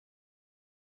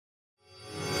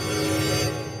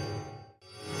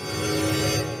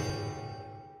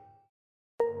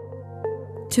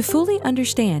To fully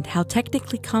understand how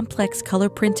technically complex color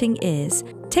printing is,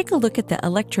 take a look at the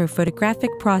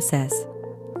electrophotographic process.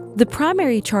 The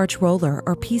primary charge roller,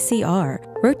 or PCR,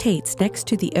 rotates next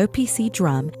to the OPC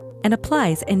drum and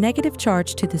applies a negative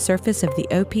charge to the surface of the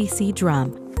OPC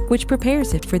drum, which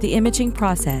prepares it for the imaging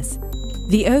process.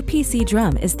 The OPC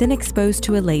drum is then exposed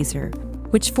to a laser,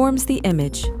 which forms the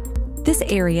image. This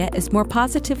area is more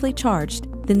positively charged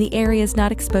than the areas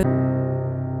not exposed.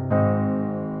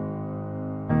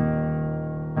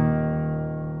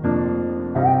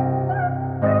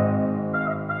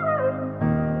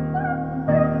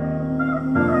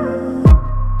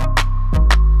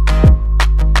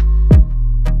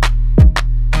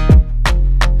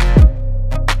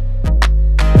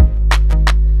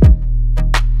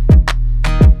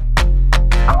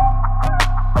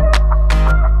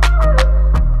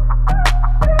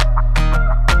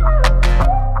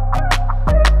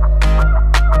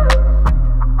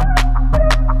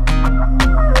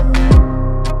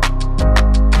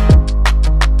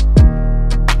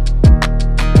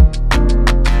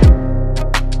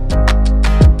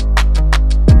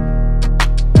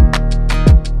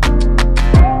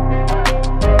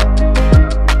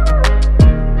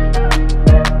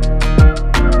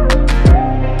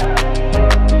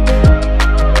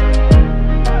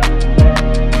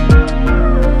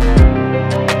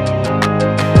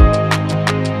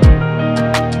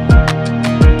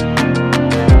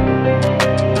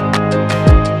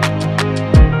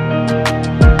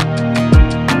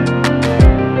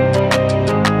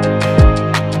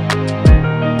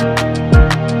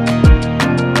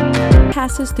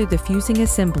 Passes through the fusing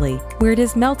assembly, where it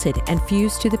is melted and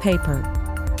fused to the paper.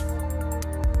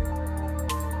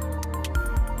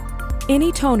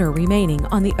 Any toner remaining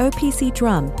on the OPC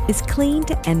drum is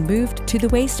cleaned and moved to the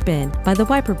waste bin by the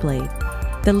wiper blade.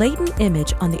 The latent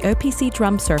image on the OPC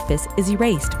drum surface is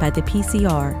erased by the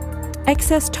PCR.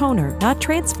 Excess toner not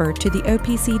transferred to the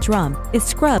OPC drum is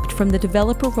scrubbed from the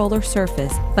developer roller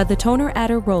surface by the toner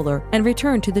adder roller and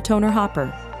returned to the toner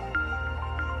hopper.